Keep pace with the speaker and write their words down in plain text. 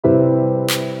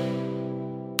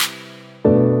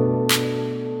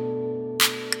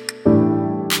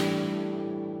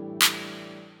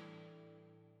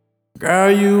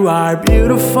Girl, you are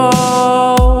beautiful.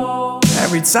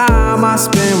 Every time I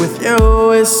spend with you,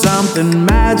 it's something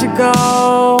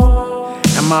magical.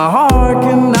 And my heart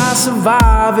cannot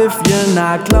survive if you're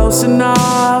not close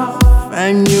enough.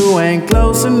 And you ain't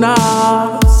close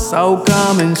enough. So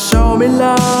come and show me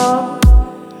love,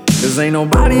 'cause ain't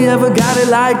nobody ever got it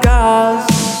like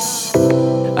us.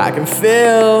 I can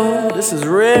feel this is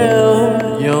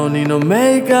real. You don't need no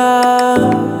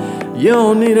makeup, you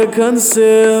don't need to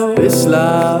conceal. This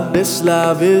love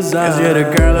is us. 'Cause you're the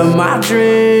girl of my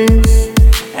dreams,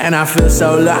 and I feel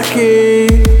so lucky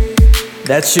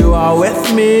that you are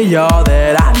with me. You're all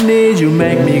that I need, you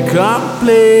make me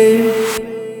complete.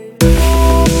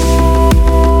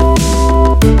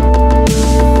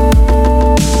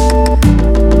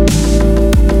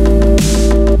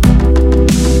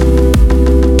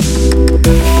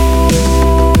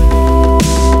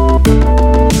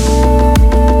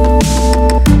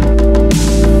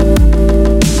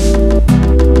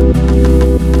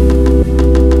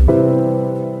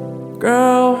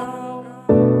 Girl,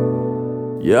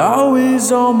 you're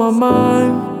always on my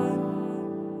mind,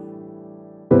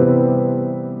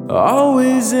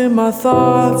 always in my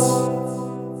thoughts.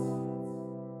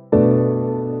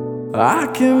 I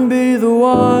can be the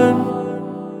one.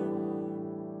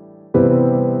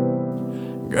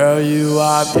 Girl, you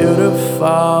are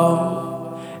beautiful.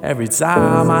 Every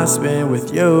time I spend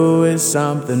with you, it's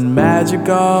something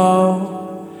magical.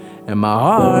 And my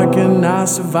heart cannot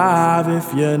survive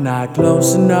if you're not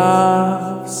close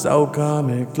enough. So come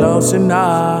here close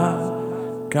enough,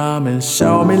 come and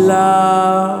show me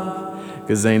love,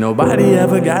 'cause ain't nobody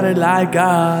ever got it like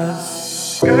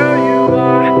us. Girl, you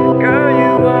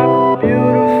are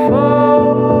beautiful.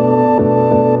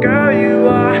 Girl, you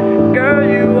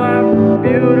are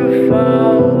beautiful.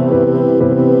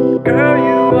 Girl,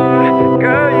 you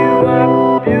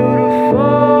are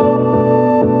beautiful.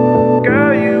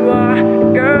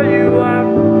 Girl, you are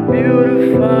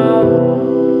beautiful.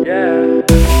 Yeah.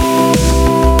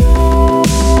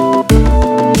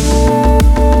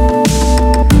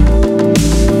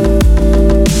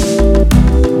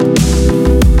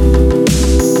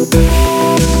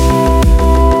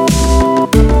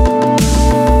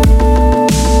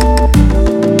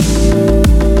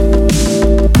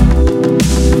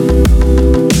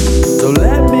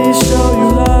 Let me show you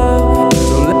love.